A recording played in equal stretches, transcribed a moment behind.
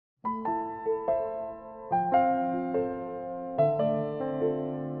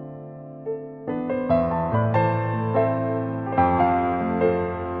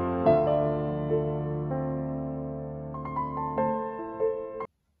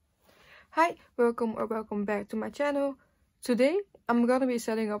Hi, welcome back to my channel. Today I'm gonna be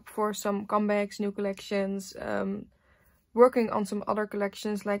setting up for some comebacks, new collections, working on some other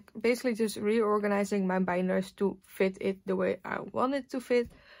collections, like basically just reorganizing my binders to fit it the way I want it to fit.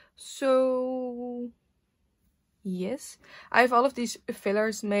 So yes, I have all of these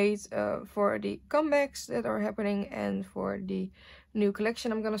fillers made for the comebacks that are happening and for the new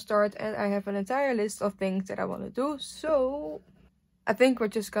collection I'm gonna start, and I have an entire list of things that I want to do. So I think we're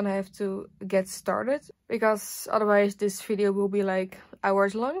just gonna have to get started, because otherwise this video will be like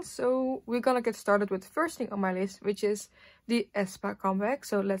hours long. So we're gonna get started with the first thing on my list, which is the aespa comeback.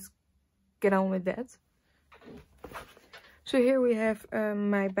 So let's get on with that. So here we have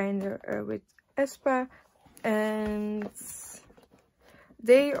my binder with aespa, and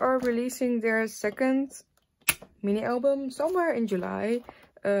they are releasing their second mini album somewhere in July.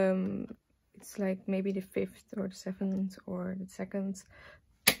 It's like maybe the 5th or the 7th or the 2nd.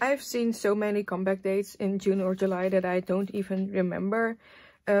 I've seen so many comeback dates in June or July that I don't even remember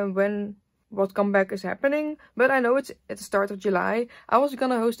what comeback is happening. But I know it's at the start of July. I was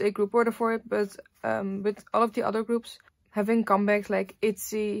gonna host a group order for it, but with all of the other groups having comebacks like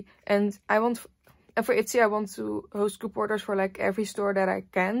ITZY, and for ITZY I want to host group orders for like every store that I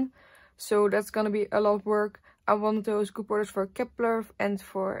can. So that's gonna be a lot of work. I want to host group orders for Kepler and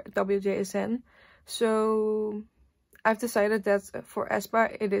for wjsn. So I've decided that for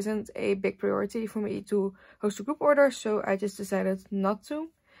aespa it isn't a big priority for me to host a group order, so I just decided not to.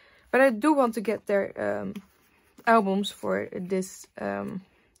 But I do want to get their albums for this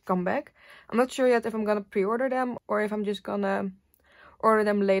comeback. I'm not sure yet if I'm gonna pre-order them or if I'm just gonna order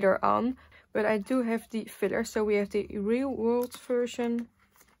them later on. But I do have the fillers. So we have the real world version,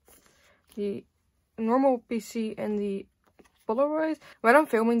 the normal PC, and the Polaroid. When I'm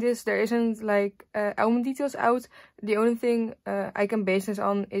filming this, there isn't like album details out. The only thing I can base this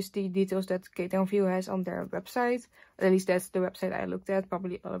on is the details that K-Town has on their website. At least that's the website I looked at.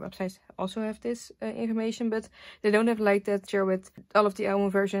 Probably other websites also have this information, but they don't have like that share with all of the album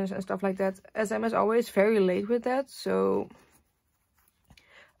versions and stuff like that. As I'm as always very late with that, so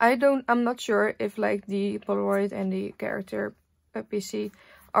I'm not sure if like the Polaroid and the character PC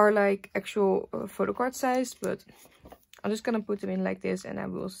are like actual photo card size, but I'm just gonna put them in like this, and I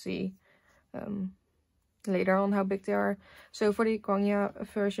will see later on how big they are. So for the Kwangya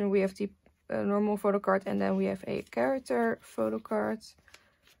version we have the normal photo card, and then we have a character photo card,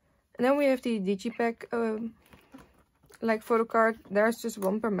 and then we have the digipack like photo card. There's just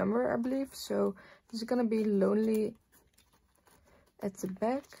one per member, I believe, so this is gonna be lonely at the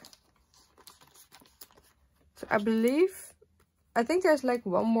back. So I think there's like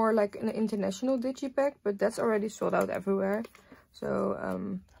one more, like an international digipack, but that's already sold out everywhere. So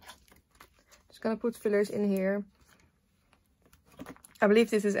just gonna put fillers in here. I believe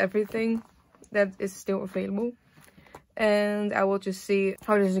this is everything that is still available, and I will just see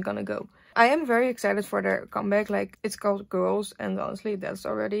how this is gonna go. I am very excited for their comeback. Like, it's called Girls, and honestly that's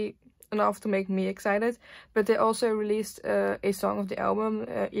already enough to make me excited. But they also released a song of the album,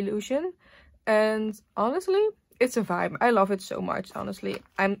 Illusion, and honestly it's a vibe. I love it so much. Honestly,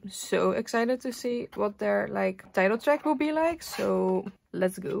 I'm so excited to see what their like title track will be like. So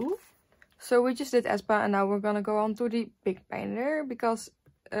let's go. So we just did aespa, and now we're gonna go on to the big binder, because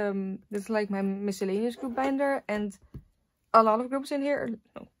this is like my miscellaneous group binder, and a lot of groups in here,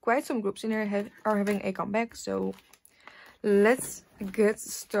 no, quite some groups in here are having a comeback. So let's get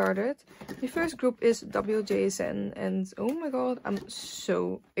started. The first group is wjsn, and oh my god, I'm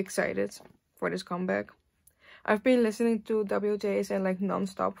so excited for this comeback. I've been listening to wjsn like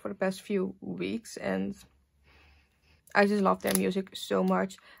non-stop for the past few weeks, and I just love their music so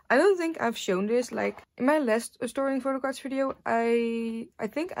much. I don't think I've shown this like in my last storing photo cards video. I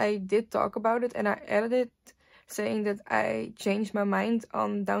think I did talk about it, and I edited saying that I changed my mind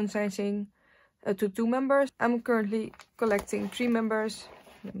on downsizing to 2 members. I'm currently collecting 3 members.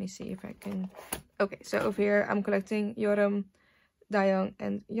 Let me see if I can. Okay, so over here I'm collecting Yoram, Dayoung,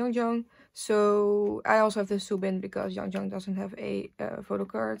 and Yeonjong. So I also have the Subin, because Yeonjong doesn't have a photo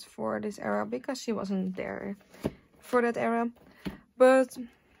card for this era because she wasn't there for that era. But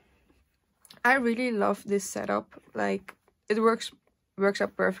I really love this setup. Like, it works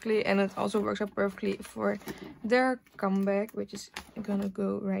out perfectly, and it also works out perfectly for their comeback, which is gonna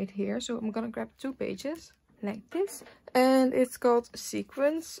go right here. So I'm gonna grab 2 pages like this, and it's called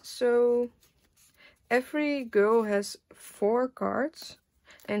Sequence. So every girl has 4 cards,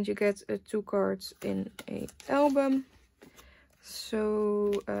 and you get 2 cards in a album.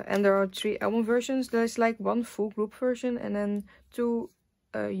 So and there are 3 album versions. There's like 1 full group version and then 2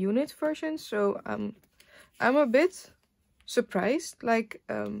 unit versions. So I'm a bit surprised. Like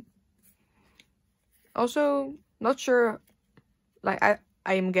Also, not sure, like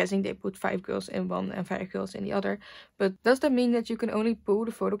I am guessing they put 5 girls in one and 5 girls in the other, but does that mean that you can only pull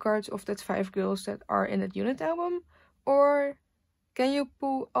the photo cards of that 5 girls that are in that unit album, or can you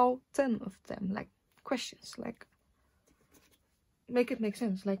pull all 10 of them? Like, questions, like, make it make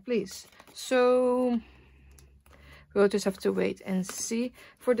sense, like, please. So we'll just have to wait and see.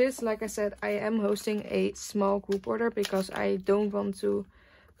 For this, like I said, I am hosting a small group order because I don't want to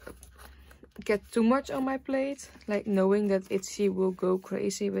get too much on my plate, like knowing that Etsy will go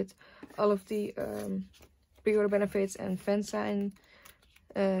crazy with all of the pre-order benefits and fan sign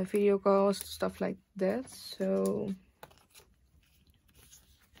video calls, stuff like that. So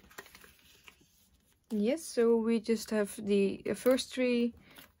yes, so we just have the first 3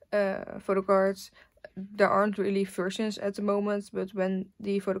 photo cards. There aren't really versions at the moment, but when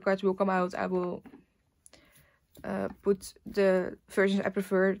the photo cards will come out, I will put the versions I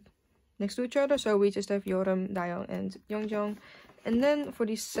prefer next to each other. So we just have Yoram, Daeyeon, and Yeonjong. And then for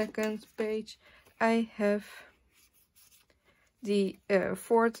the second page, I have the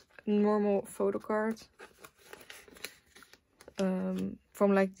 4th normal photo card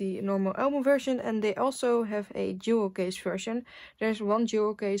from like the normal album version, and they also have a jewel case version. There's 1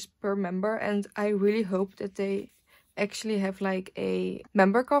 jewel case per member, and I really hope that they actually have like a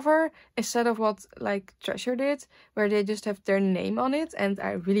member cover instead of what like Treasure did, where they just have their name on it, and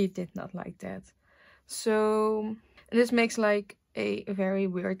I really did not like that. So this makes like a very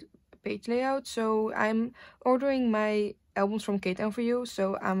weird page layout. So I'm ordering my albums from K-Town for you,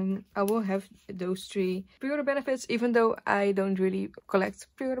 so I will have those 3 pre-order benefits. Even though I don't really collect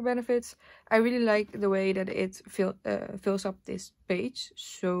pre-order benefits, I really like the way that it fills up this page.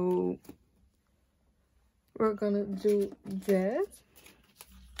 So we're gonna do that,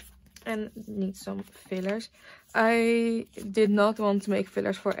 and need some fillers. I did not want to make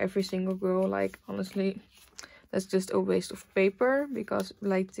fillers for every single girl, like honestly that's just a waste of paper, because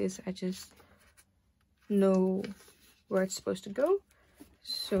like this I just know where it's supposed to go.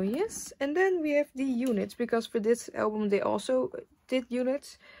 So yes, and then we have the units, because for this album they also did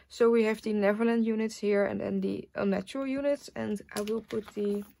units. So we have the Neverland units here, and then the Unnatural units, and I will put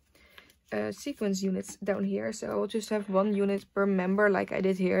the sequence units down here. So I'll just have 1 unit per member like I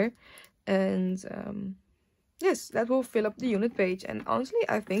did here, and yes, that will fill up the unit page. And honestly,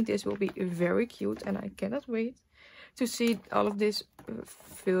 I think this will be very cute, and I cannot wait to see all of this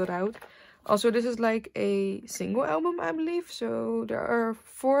filled out. Also, this is like a single album, I believe, so there are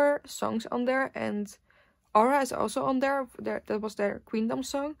 4 songs on there, and Aura is also on there. That was their Queendom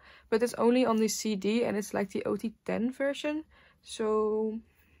song, but it's only on the CD, and it's like the OT10 version. So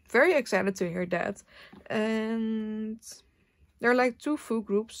very excited to hear that. And there are like 2 full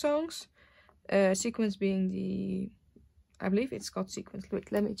group songs, Sequence being the, I believe it's called Sequence.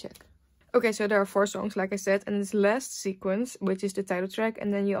 Wait, let me check. Okay, so there are 4 songs, like I said, and it's Last Sequence, which is the title track,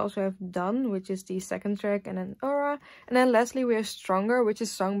 and then you also have Done, which is the 2nd track, and then Aura, and then lastly we have Stronger, which is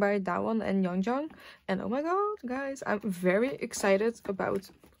sung by Daewon and Yeonjong. And oh my god, guys, I'm very excited about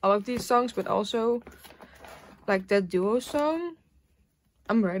all of these songs, but also like that duo song.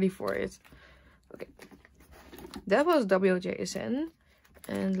 I'm ready for it. Okay, that was wjsn,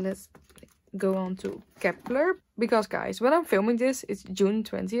 and let's go on to Kepler, because guys, when I'm filming this, it's June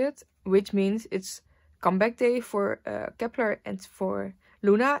 20th, which means it's comeback day for Kepler and for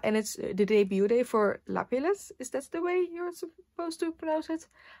Loona, and it's the debut day for Lapillus. Is that the way you're supposed to pronounce it?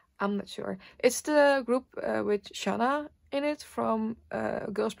 I'm not sure. It's the group with Shanna in it from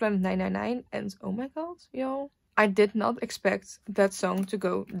Girls Planet 999, and oh my god, y'all, I did not expect that song to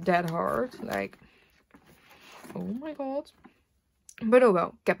go that hard. Like, oh my god. But oh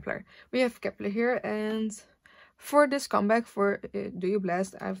well, Kepler. We have Kepler here, and for this comeback for Do You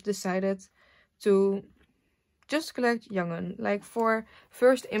Blast, I've decided to just collect Young'un. Like for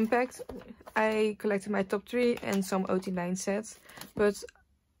First Impact, I collected my top 3 and some OT9 sets, but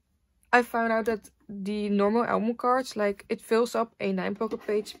I found out that the normal album cards, like it fills up a 9 pocket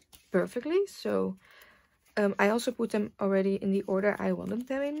page perfectly. So I also put them already in the order I wanted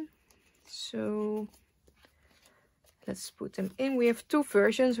them in. So let's put them in. We have 2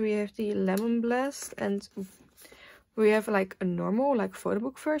 versions. We have the Lemon Blast, and we have like a normal like photo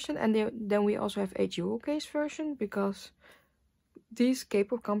book version, and then we also have a jewel case version, because these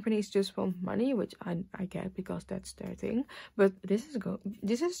K-pop companies just want money, which I get, because that's their thing. But this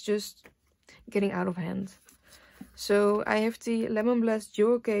is just getting out of hand. So I have the Lemon Blast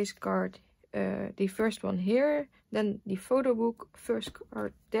jewel case card, the first one here, then the photo book first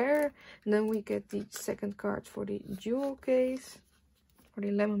card there, and then we get the second card for the jewel case for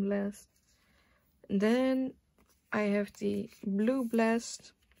the Lemon Blast. And then I have the Blue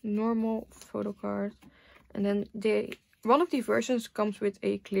Blast normal photo card. And then one of the versions comes with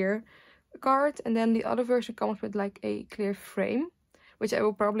a clear card, and then the other version comes with like a clear frame, which I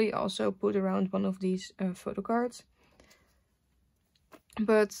will probably also put around one of these photo cards.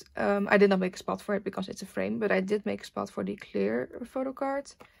 But I did not make a spot for it because it's a frame, but I did make a spot for the clear photo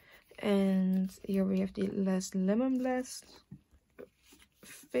card. And here we have the last lemon blast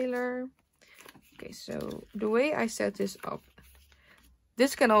filler. Okay, so the way I set this up,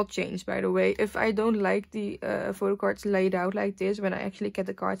 this can all change, by the way. If I don't like the photo cards laid out like this, when I actually get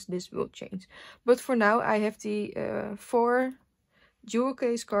the cards, this will change. But for now, I have the 4 jewel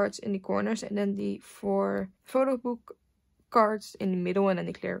case cards in the corners, and then the 4 photo book cards in the middle, and then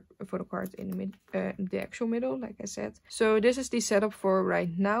the clear photo cards in the actual middle, like I said. So this is the setup for right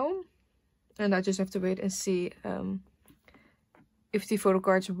now, and I just have to wait and see if the photo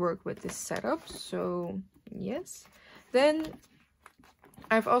cards work with this setup. So yes, then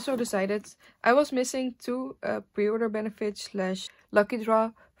I've also decided I was missing 2 pre-order benefits / lucky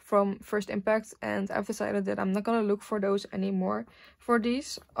draw from First Impact, and I've decided that I'm not gonna look for those anymore. For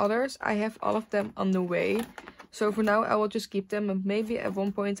these others, I have all of them on the way. So for now, I will just keep them, and maybe at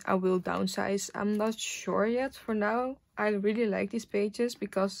one point I will downsize. I'm not sure yet. For now, I really like these pages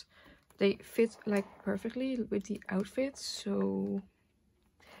because they fit like perfectly with the outfit. So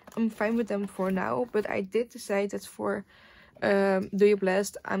I'm fine with them for now. But I did decide that for Do You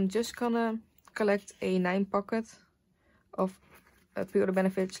Blast, I'm just gonna collect a 9 pocket of pre-order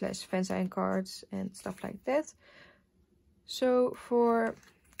benefits / fansign cards and stuff like that. So for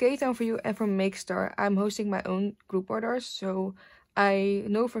K-Town for You and for Makestar, I'm hosting my own group orders, so I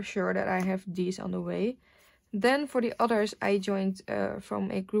know for sure that I have these on the way. Then for the others, I joined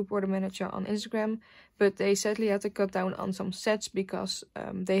from a group order manager on Instagram, but they sadly had to cut down on some sets because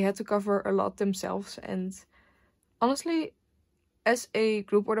they had to cover a lot themselves. And honestly, as a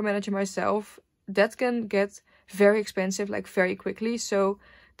group order manager myself, that can get very expensive like very quickly. So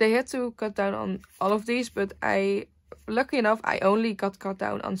they had to cut down on all of these, but lucky enough, I only got cut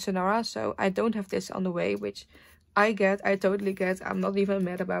down on Sonara, so I don't have this on the way, which I totally get. I'm not even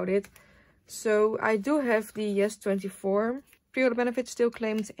mad about it. So I do have the Yes 24 pre-order benefits still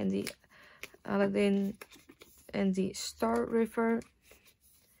claimed, and the Aladdin and the Star River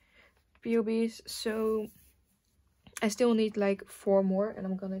POBs. So I still need like 4 more, and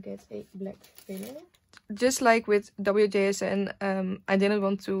I'm gonna get a black filler. Just like with wjsn, I didn't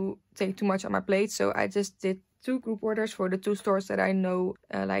want to take too much on my plate, so I just did 2 group orders for the 2 stores that I know,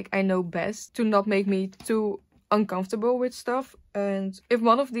 I know best, to not make me too uncomfortable with stuff. And if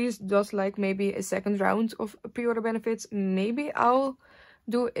one of these does like maybe a second round of pre-order benefits, maybe I'll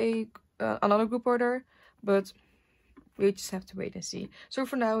do another group order, but we just have to wait and see. So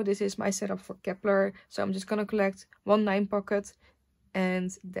for now, this is my setup for Kepler. So I'm just gonna collect 1 9 pocket,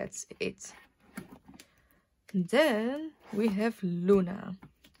 and that's it. Then we have Loona.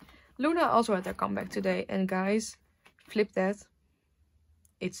 Loona also had their comeback today, and guys, Flip That,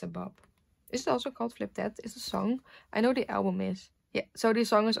 it's a bop. Is it also called Flip That? It's a song. I know the album is. Yeah, so the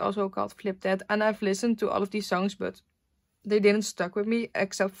song is also called Flip That, and I've listened to all of these songs, but they didn't stuck with me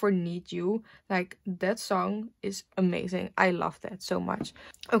except for Need You. Like, that song is amazing. I love that so much.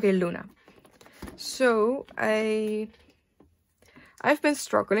 Okay, Loona. So I've been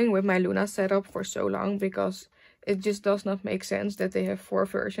struggling with my Loona setup for so long because it just does not make sense that they have 4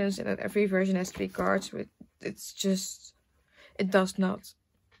 versions and that every version has 3 cards. It's just, it does not.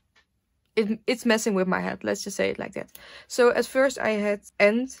 It's messing with my head, let's just say it like that. So at first I had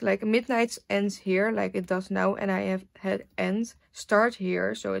end, like midnight ends here, like it does now, and I have had end start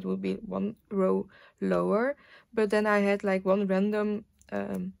here, so it would be 1 row lower. But then I had like 1 random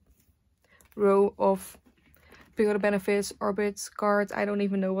row of pre-order benefits, orbit cards. I don't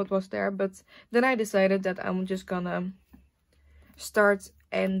even know what was there, but then I decided that I'm just gonna start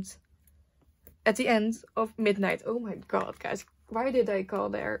end at the end of midnight. Oh my god, guys, why did I call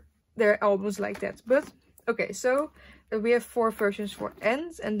their albums like that? But okay, so we have 4 versions for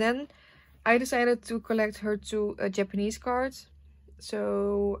end, and then I decided to collect her 2 Japanese cards.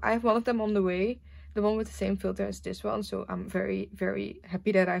 So I have one of them on the way, the one with the same filter as this one. So I'm very, very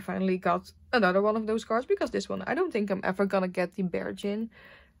happy that I finally got another one of those cards, because this one, I don't think I'm ever gonna get the Bear Jin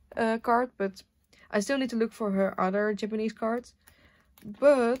card, but I still need to look for her other Japanese cards.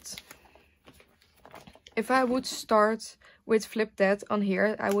 But if I would start with Flip That on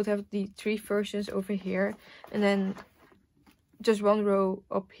here, I would have the 3 versions over here, and then just 1 row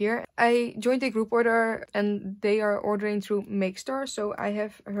up here. I joined a group order, and they are ordering through Makestar, so I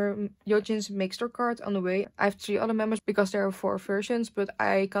have her Yojin's Makestar card on the way. I have 3 other members because there are 4 versions, but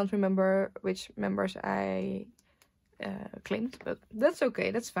I can't remember which members I claimed, but that's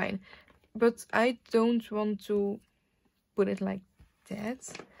okay, that's fine. But I don't want to put it like that.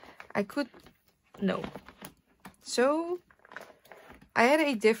 I could, no. So I had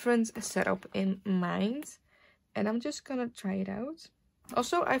a different setup in mind, and I'm just gonna try it out.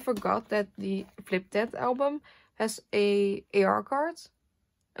 Also, I forgot that the Flip That album has a AR card.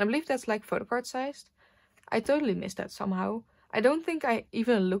 And I believe that's like photo card sized. I totally missed that somehow. I don't think I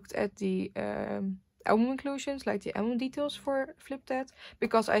even looked at the album inclusions, like the album details for Flip That,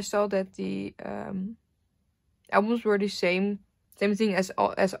 because I saw that the albums were the same thing as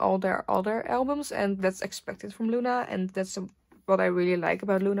all their other albums, and that's expected from Loona, and that's what I really like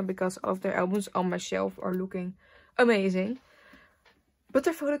about Loona, because all of their albums on my shelf are looking amazing. But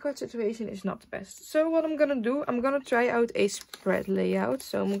their photo card situation is not the best. So what I'm gonna do, I'm gonna try out a spread layout.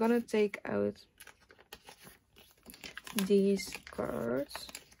 So I'm gonna take out these cards.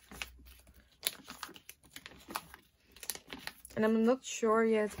 And I'm not sure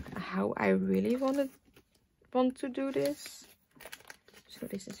yet how I really want to do this. So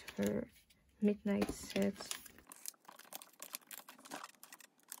this is her midnight set.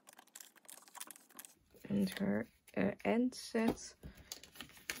 And her end set.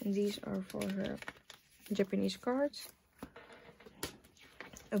 And these are for her Japanese cards.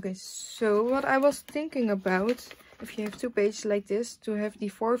 Okay, so what I was thinking about, if you have 2 pages like this, to have the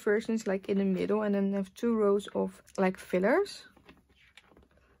 4 versions like in the middle and then have 2 rows of like fillers.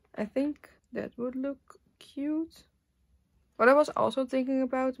 I think that would look cute. What I was also thinking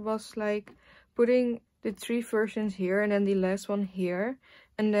about was like putting the 3 versions here and then the last one here.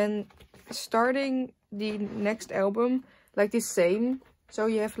 And then starting the next album like the same. So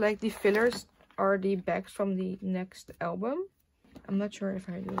you have like the fillers are the backs from the next album. I'm not sure if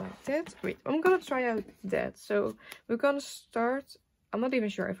I do like that. Wait, I'm gonna try out that. So we're gonna start. I'm not even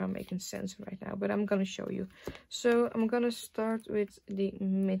sure if I'm making sense right now, but I'm gonna show you. So I'm gonna start with the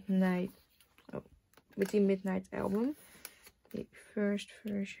midnight. Oh, with the midnight album, the first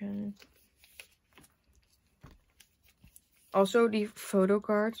version. Also, the photo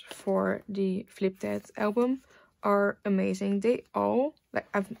cards for the Flip That album are amazing. They all, like,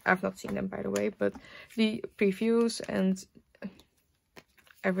 I've not seen them by the way, but the previews and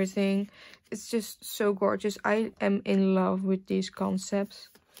everything, it's just so gorgeous. I am in love with these concepts.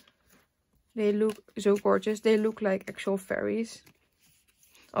 They look so gorgeous. They look like actual fairies.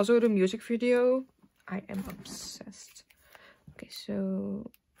 Also the music video, I am obsessed. Okay, so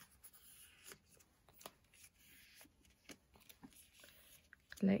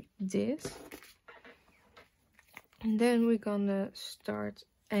like this. And then we're gonna start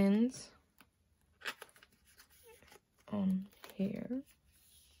end on here.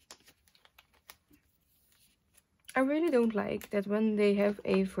 I really don't like that when they have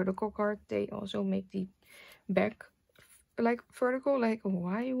a vertical card, they also make the back like vertical. Like,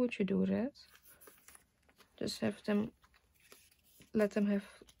 why would you do that? Just have them, let them have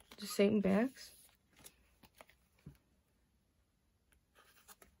the same backs.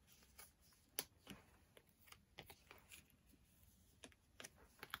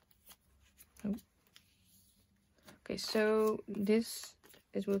 Oh. Okay, so this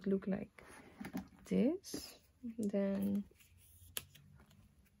is what look like this. Then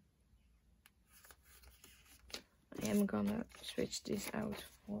I am gonna switch this out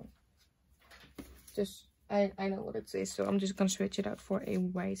for just, I know what it is, so I'm just gonna switch it out for a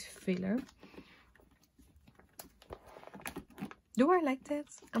white filler. Do I like that?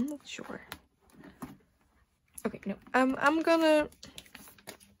 I'm not sure. Okay, no, I'm gonna,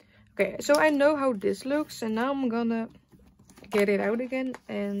 okay, so I know how this looks, and now I'm gonna get it out again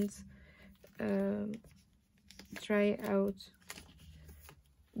and try out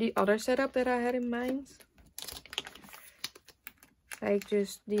the other setup that I had in mind. Like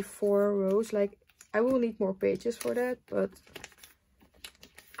just the 4 rows. Like, I will need more pages for that, but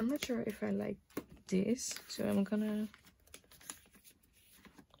I'm not sure if I like this. So I'm gonna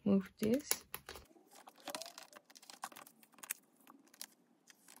move this.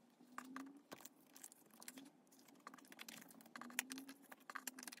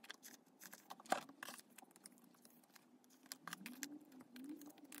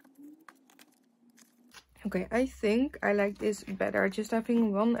 Okay, I think I like this better. Just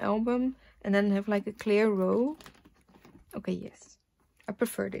having one album and then have like a clear row. Okay, yes. I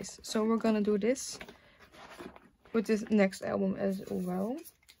prefer this. So we're gonna do this with this next album as well.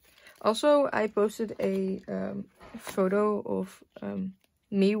 Also, I posted a photo of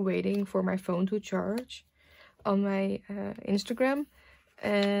me waiting for my phone to charge on my Instagram.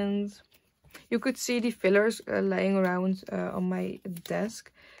 And you could see the fillers laying around on my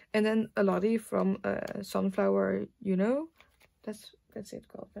desk. And then a Lottie from Sunflower, you know, that's it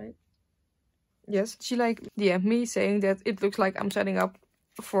called, right? Yes, she like DM'd me saying that it looks like I'm setting up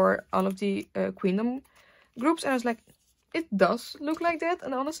for all of the Queendom groups, and I was like, it does look like that,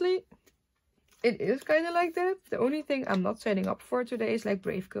 and honestly, it is kind of like that. The only thing I'm not setting up for today is like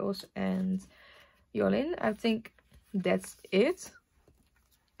Brave Girls and Yolin. I think that's it.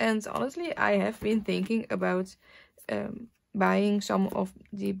 And honestly, I have been thinking about buying some of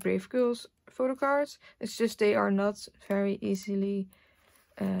the Brave Girls photo cards. It's just they are not very easily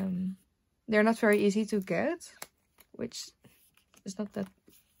they're not very easy to get, which is not that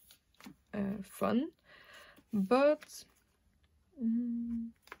fun. But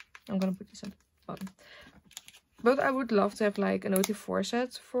I'm gonna put this on bottom. But I would love to have like an OT4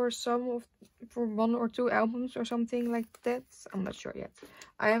 set for for 1 or 2 albums or something like that. I'm not sure yet.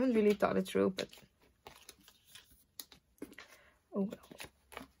 I haven't really thought it through, but oh well.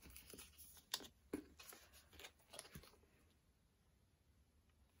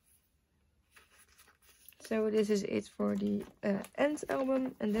 So this is it for the End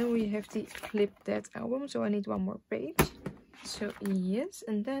album, and then we have the Clip That album. So I need 1 more page. So yes,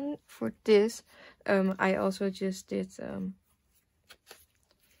 and then for this, I also just did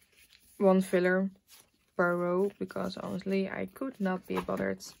 1 filler per row, because honestly I could not be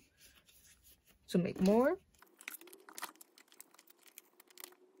bothered to make more.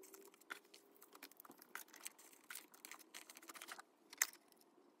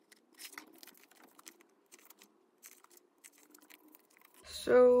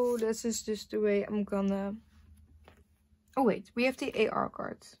 So this is just the way I'm gonna... Oh wait, we have the AR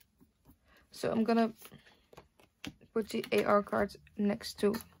cards. So I'm gonna put the AR card next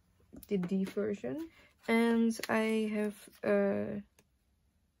to the D version. And I have her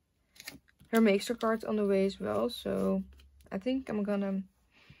Makester card on the way as well. So I think I'm gonna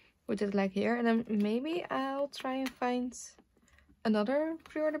put it like here. And then maybe I'll try and find another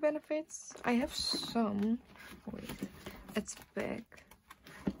pre-order benefits. I have some. Wait, it's back.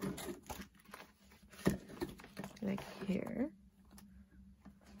 Like here,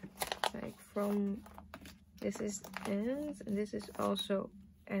 like from this is End, and this is also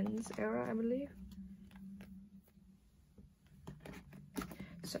End era, I believe.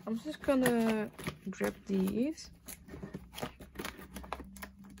 So I'm just gonna grab these.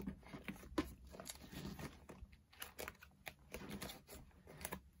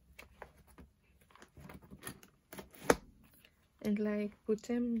 And like put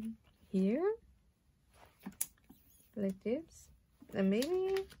them here. Like this. And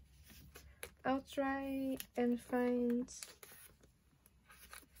maybe I'll try and find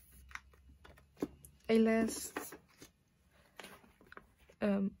a last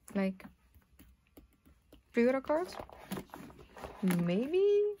like pre-order card.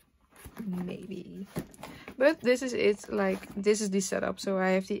 Maybe. But this is it. Like this is the setup. So I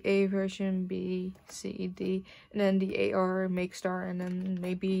have the A version, B, C, D, and then the AR, Make Star, and then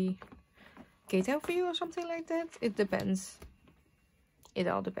maybe K10 for you or something like that. It depends. It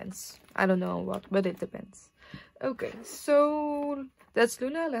all depends. I don't know what, but it depends. Okay, so that's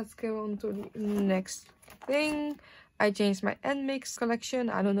Loona. Let's go on to the next thing. I changed my End Mix collection.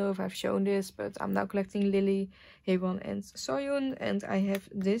 I don't know if I've shown this, but I'm now collecting Lily, Haewon, and Soyun. And I have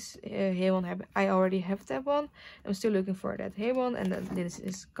this Haewon. I already have that one. I'm still looking for that Haewon, and then this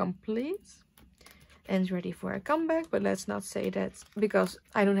is complete and ready for a comeback. But let's not say that, because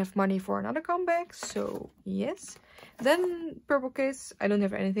I don't have money for another comeback. So yes. Then Purple Kiss, I don't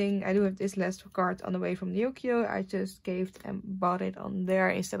have anything. I do have this last card on the way from Yokio. I just gave and bought it on there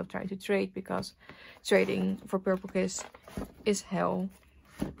instead of trying to trade, because trading for Purple Kiss is hell.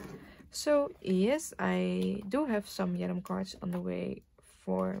 So yes, I do have some Yenim cards on the way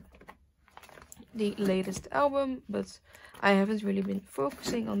for the latest album, but I haven't really been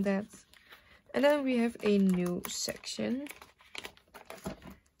focusing on that. And then we have a new section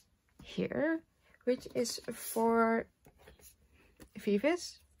here, which is for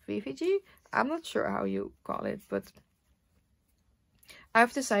viviz, VVG. I'm not sure how you call it, but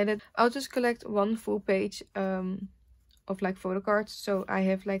I've decided I'll just collect 1 full page of like photo cards. So I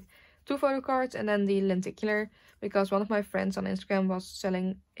have like 2 photo cards and then the lenticular, because one of my friends on Instagram was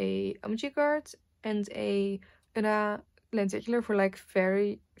selling a emoji card and a lenticular for like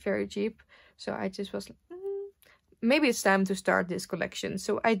very cheap. So I just was like, maybe it's time to start this collection.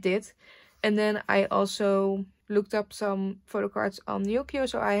 So I did. And then I also looked up some photo cards on Yokio.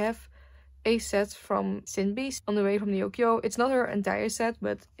 So I have a set from Sinbi on the way from Yokio. It's not her entire set,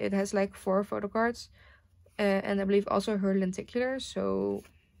 but it has like 4 photo cards. And I believe also her lenticular. So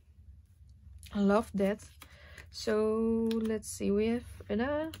I love that. So let's see, we have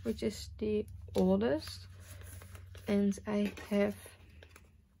Anna, which is the oldest, and I have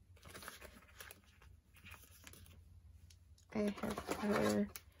her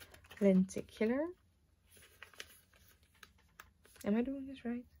lenticular. Am I doing this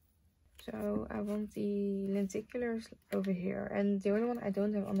right? So I want the lenticulars over here, and the only one I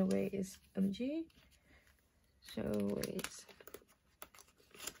don't have on the way is MG. So wait.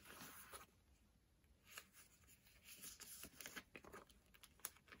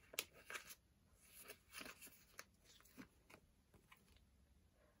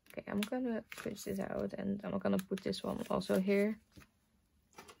 Okay, I'm gonna switch this out, and I'm gonna put this one also here.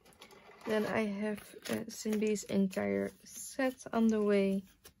 Then I have Simbi's entire set on the way.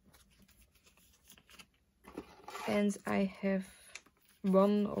 And I have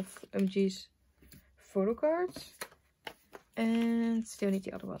one of MG's photo cards. And still need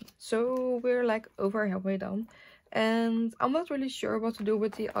the other one. So we're like over halfway done. And I'm not really sure what to do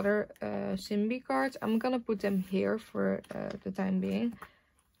with the other Simbi cards. I'm gonna put them here for the time being.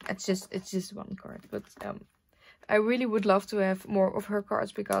 It's just one card. But I really would love to have more of her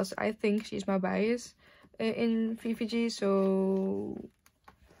cards, because I think she's my bias in VVG. So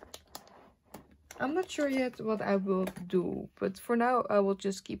I'm not sure yet what I will do, but for now I will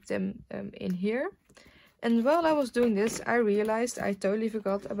just keep them in here. And while I was doing this, I realized I totally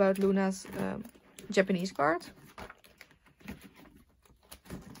forgot about Luna's Japanese card.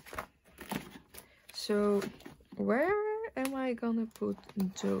 So where am I gonna put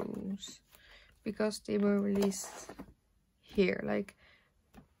those? Because they were released here, like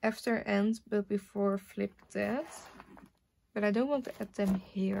after end but before flip that. But I don't want to add them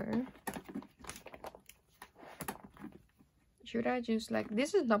here. Should I just, like,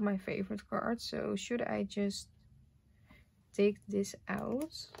 this is not my favorite card, so should I just take this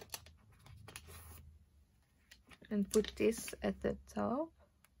out and put this at the top?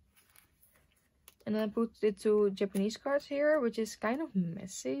 And then put the two Japanese cards here, which is kind of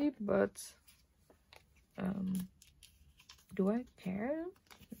messy, but do I care?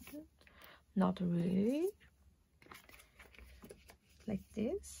 Not really. Like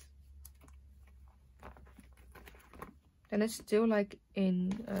this. And it's still like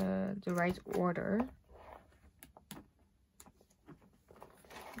in the right order.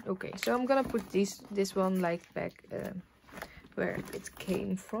 Okay, so I'm gonna put this one like back where it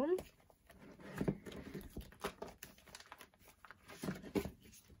came from.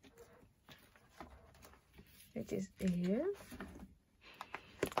 It is here.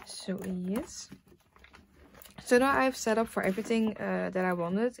 So yes. So now I've set up for everything that I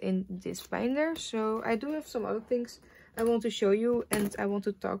wanted in this binder. So I do have some other things I want to show you and I want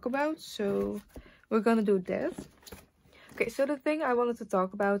to talk about, so we're gonna do that. Okay, so the thing I wanted to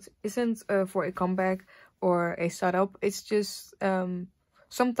talk about isn't for a comeback or a setup. It's just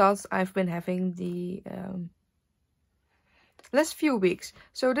some thoughts I've been having the last few weeks.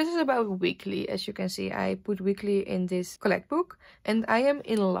 So this is about weekly. As you can see, I put weekly in this collect book, and I am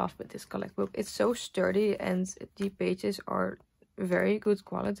in love with this collect book. It's so sturdy and the pages are very good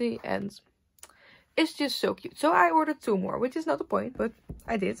quality, and it's just so cute. So I ordered 2 more, which is not the point, but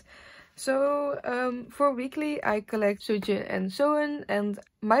I did. So for weekly I collect Sujin and Soen, and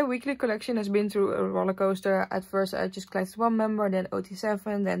my weekly collection has been through a roller coaster. At first I just collected 1 member, then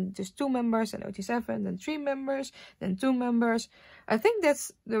OT7, then just 2 members, and OT7, then 3 members, then 2 members. I think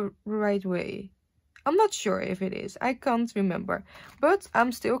that's the right way. I'm not sure if it is. I can't remember. But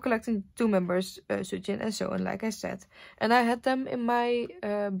I'm still collecting 2 members, Sujin and Soen, like I said. And I had them in my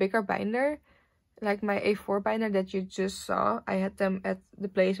bigger binder. Like my A4 binder that you just saw. I had them at the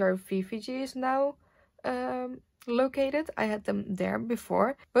place where VVG is now located. I had them there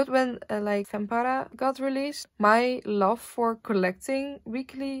before. But when like Vampara got released, my love for collecting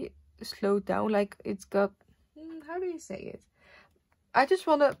weekly slowed down. Like it got... how do you say it? I just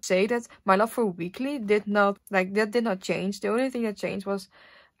want to say that my love for weekly did not change. The only thing that changed was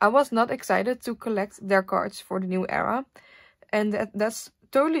I was not excited to collect their cards for the new era. And that's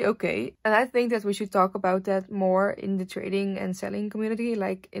totally okay. And I think that we should talk about that more in the trading and selling community,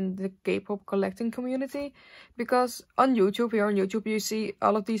 like in the K-pop collecting community. Because on YouTube, here on YouTube, you see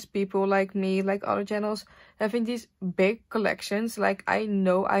all of these people like me, like other channels, having these big collections. Like I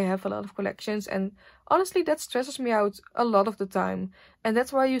know I have a lot of collections, and honestly that stresses me out a lot of the time. And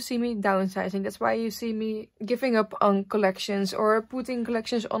that's why you see me downsizing. That's why you see me giving up on collections or putting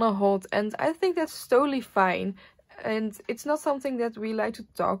collections on a hold. And I think that's totally fine. And it's not something that we like to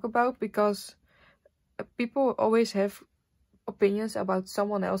talk about, because people always have opinions about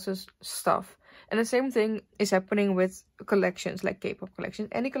someone else's stuff. And the same thing is happening with collections, like K-pop collections.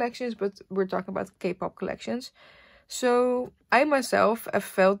 Any collections, but we're talking about K-pop collections. So I myself have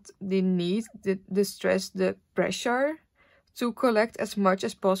felt the need, the stress, the pressure to collect as much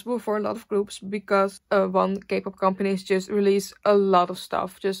as possible for a lot of groups, because one K-pop companies just release a lot of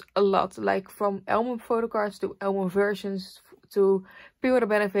stuff, just a lot, like from album photo cards to album versions to pre-order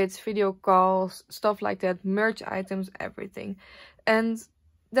benefits, video calls, stuff like that, merch items, everything. And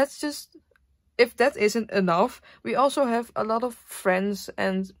that's just, if that isn't enough, we also have a lot of friends,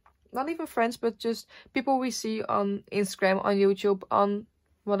 and not even friends, but just people we see on Instagram, on YouTube, on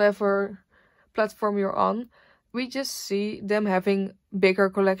whatever platform you're on. We just see them having bigger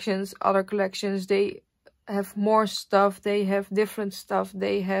collections, other collections. They have more stuff, they have different stuff,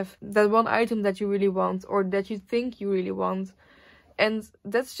 they have that one item that you really want or that you think you really want. And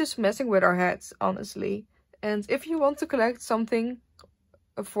that's just messing with our heads, honestly. And if you want to collect something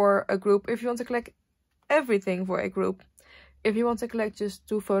for a group, if you want to collect everything for a group, if you want to collect just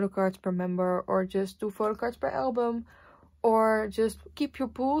 2 photo cards per member, or just 2 photo cards per album, or just keep your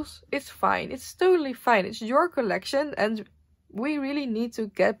pools, it's fine. It's totally fine. It's your collection, and we really need to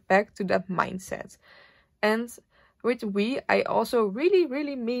get back to that mindset. And with we, I also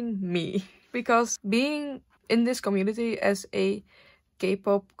really mean me. Because being in this community as a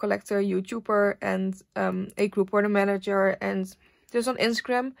K-pop collector, YouTuber, and a group order manager, and just on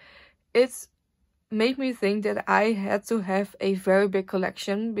Instagram, it's made me think that I had to have a very big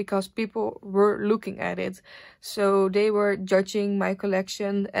collection because people were looking at it. So they were judging my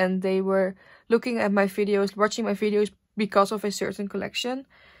collection, and they were looking at my videos, watching my videos because of a certain collection.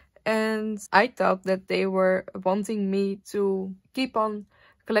 And I thought that they were wanting me to keep on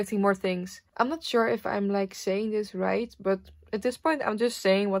collecting more things. I'm not sure if I'm like saying this right, but at this point I'm just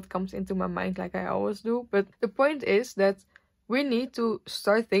saying what comes into my mind like I always do. But the point is that we need to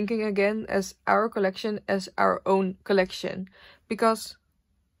start thinking again as our collection as our own collection. Because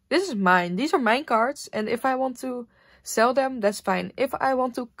this is mine. These are mine cards. And if I want to sell them, that's fine. If I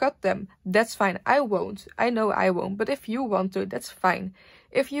want to cut them, that's fine. I won't. I know I won't. But if you want to, that's fine.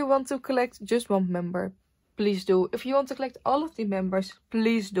 If you want to collect just one member, please do. If you want to collect all of the members,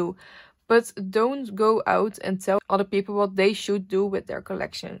 please do. But don't go out and tell other people what they should do with their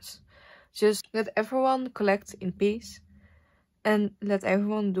collections. Just let everyone collect in peace. And let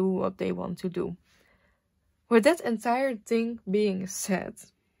everyone do what they want to do. With that entire thing being said,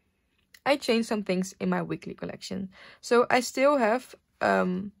 I changed some things in my weekly collection. So I still have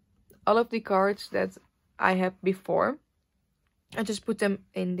all of the cards that I had before. I just put them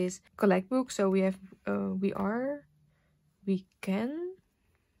in this collect book. So we have we can,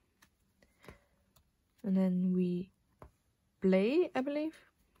 and then we play, I believe.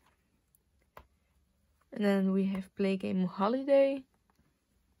 And then we have Play Game Holiday.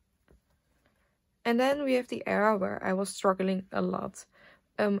 And then we have the era where I was struggling a lot.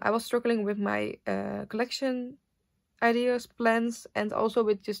 I was struggling with my collection ideas, plans, and also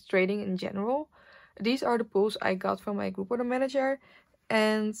with just trading in general. These are the pools I got from my group order manager.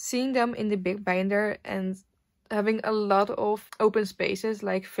 And seeing them in the big binder and having a lot of open spaces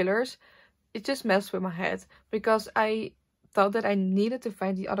like fillers, it just messed with my head. Because I thought that I needed to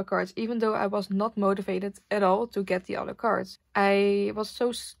find the other cards, even though I was not motivated at all to get the other cards. I was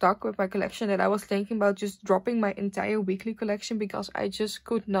so stuck with my collection that I was thinking about just dropping my entire weekly collection because I just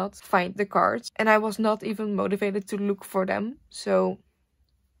could not find the cards, and I was not even motivated to look for them. So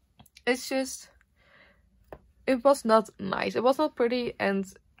it's just, it was not nice, it was not pretty, and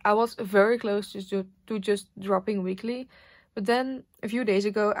I was very close to just dropping weekly. But then a few days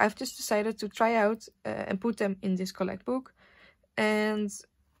ago I've just decided to try out and put them in this collect book. And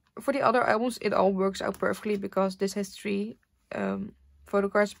for the other albums it all works out perfectly because this has 3 photo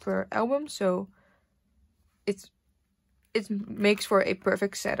cards per album, so it makes for a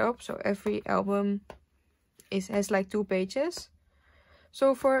perfect setup. So every album has like 2 pages.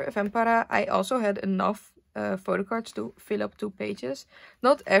 So for Vampara I also had enough photo cards to fill up 2 pages.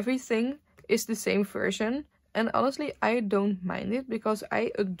 Not everything is the same version, and honestly I don't mind it because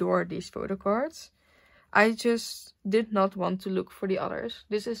I adore these photo cards. I just did not want to look for the others.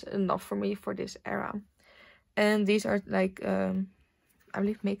 This is enough for me for this era. And these are like, I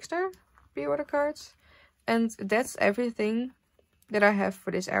believe Mixter pre-order cards. And that's everything that I have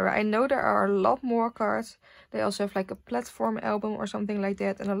for this era. I know there are a lot more cards. They also have like a platform album or something like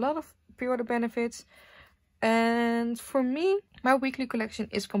that. And a lot of pre-order benefits. And for me, my weekly collection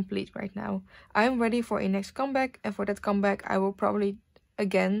is complete right now. I'm ready for a next comeback. And for that comeback, I will probably,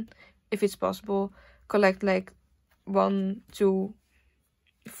 again, if it's possible, collect like 1-2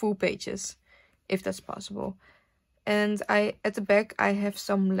 full pages, if that's possible. And at the back I have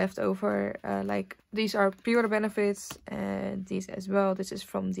some leftover, like these are pre-order benefits, and these as well. This is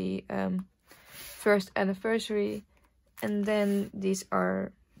from the first anniversary. And then these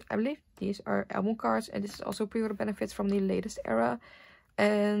are, I believe these are album cards, and this is also pre-order benefits from the latest era.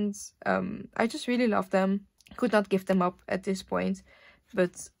 And I just really love them. Could not give them up at this point,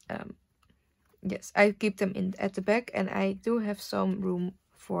 but yes, I keep them in at the back, and I do have some room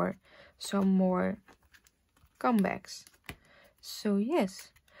for some more comebacks. So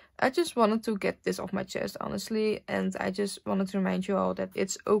yes, I just wanted to get this off my chest, honestly, and I just wanted to remind you all that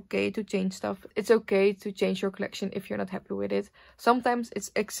it's okay to change stuff. It's okay to change your collection if you're not happy with it. Sometimes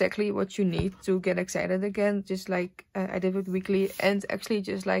it's exactly what you need to get excited again, just like I did with weekly, and actually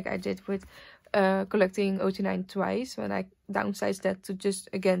just like I did with collecting OT9 twice when I downsized that to just,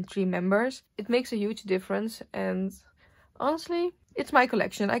 again, 3 members. It makes a huge difference, and honestly, it's my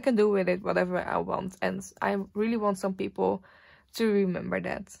collection. I can do with it whatever I want, and I really want some people to remember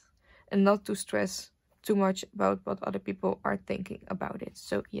that and not to stress too much about what other people are thinking about it.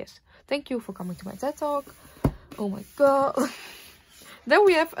 So yes, thank you for coming to my TED Talk. Oh my god. Then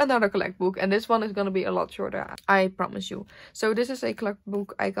we have another collect book, and this one is gonna be a lot shorter, I promise you. So this is a collect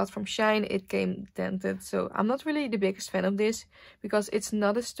book I got from Shine. It came dented, so I'm not really the biggest fan of this because it's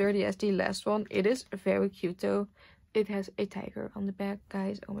not as sturdy as the last one. It is very cute though. It has a tiger on the back,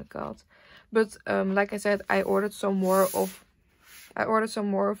 guys. Oh my god. But like I said, I ordered some more of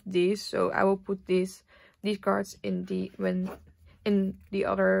these, so I will put these cards in the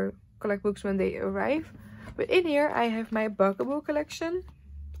other collect books when they arrive. But in here I have my Bugaboo collection,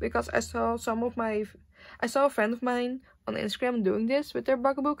 because I saw a friend of mine on Instagram doing this with their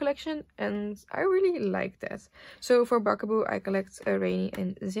Bugaboo collection, and I really like that. So for Bugaboo I collect Rainy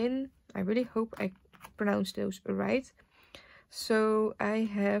and Zin. I really hope I pronounced those right. So I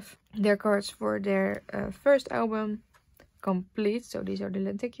have their cards for their first album complete. So these are the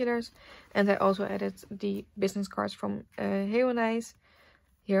lenticulars, and I also added the business cards from Heonice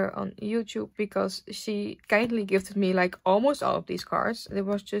here on YouTube, because she kindly gifted me like almost all of these cards. There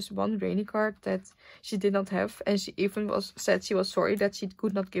was just one Rainy card that she did not have, and she even said she was sorry that she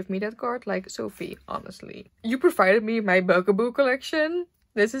could not give me that card. Like, Sophie, honestly, you provided me my Bugaboo collection.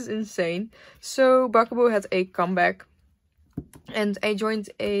 This is insane. So Bugaboo had a comeback, and I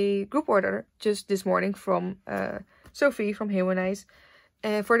joined a group order just this morning from Sophie from Heonice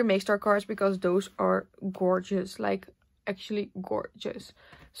for the Make Star cards, because those are gorgeous, like actually gorgeous.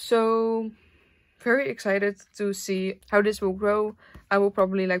 So very excited to see how this will grow. I will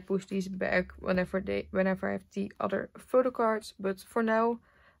probably like push these back whenever I have the other photo cards, but for now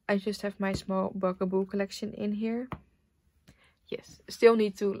I just have my small Bugaboo collection in here. Yes, still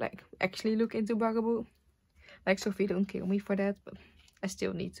need to like actually look into Bugaboo. Like, Sophie, don't kill me for that, but I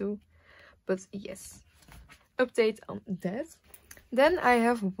still need to. But yes, update on that. Then I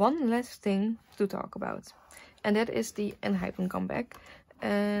have one last thing to talk about, and that is the enhypen comeback.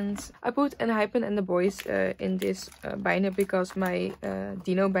 And I put enhypen and the boys in this binder because my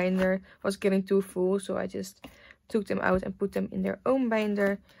Dino binder was getting too full, so I just took them out and put them in their own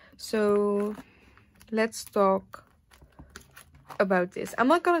binder. So let's talk about this. I'm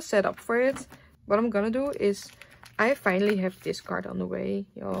not gonna set up for it. What I'm gonna do is, I finally have this card on the way,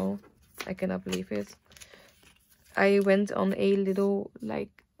 y'all. I cannot believe it. I went on a little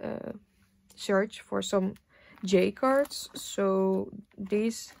like search for some J cards, so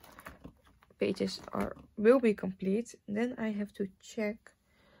these pages will be complete. Then I have to check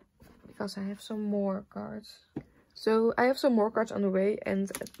because I have some more cards. So I have some more cards on the way,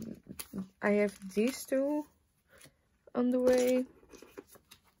 and I have these two on the way.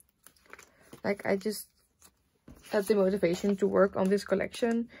 Like, I just had the motivation to work on this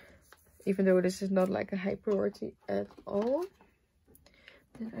collection, even though this is not like a high priority at all.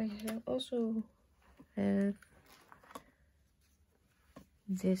 Then I also have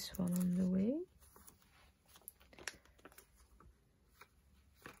this one on the way.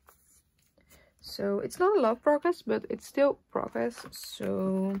 So it's not a lot of progress, but it's still progress.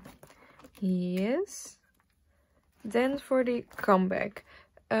 So yes. Then for the comeback,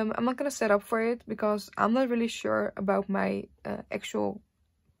 I'm not gonna set up for it because I'm not really sure about my actual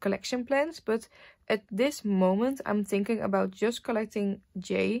collection plans, but at this moment I'm thinking about just collecting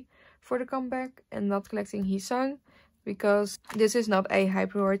J for the comeback and not collecting Hisang, because this is not a high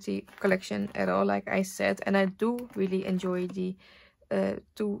priority collection at all, like I said, and I do really enjoy the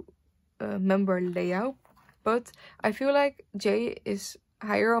two member layout, but I feel like J is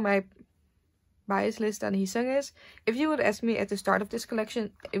higher on my bias list than Hisang is. If you would ask me at the start of this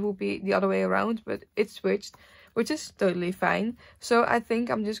collection, it would be the other way around, but it switched, which is totally fine. So I think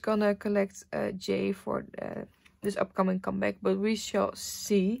I'm just gonna collect J for this upcoming comeback, but we shall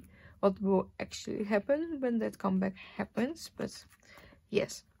see what will actually happen when that comeback happens. But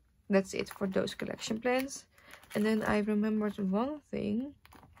yes, that's it for those collection plans. And then I remembered one thing,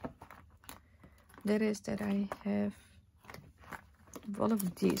 that is that I have one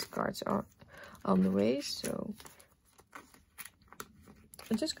of these cards on the way, so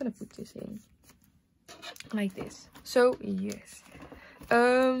I'm just gonna put this in like this. So yes,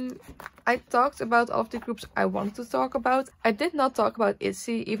 I talked about all of the groups I want to talk about. I did not talk about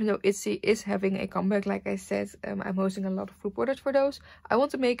ITZY, even though ITZY is having a comeback. Like I said, I'm hosting a lot of group orders for those. I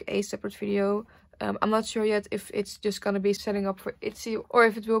want to make a separate video. I'm not sure yet if it's just gonna be setting up for ITZY or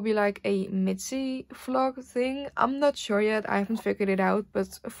if it will be like a MIDZY vlog thing. I'm not sure yet. I haven't figured it out, but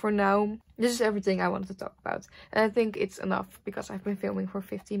for now, this is everything I wanted to talk about. And I think it's enough because I've been filming for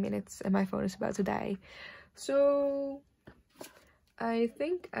 15 minutes and my phone is about to die. So I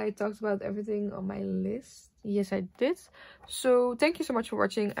think I talked about everything on my list. Yes, I did. So thank you so much for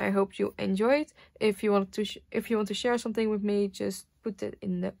watching. I hope you enjoyed. If you want to share something with me, just put it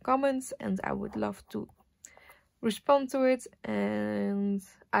in the comments and I would love to respond to it. And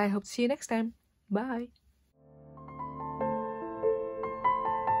I hope to see you next time. Bye.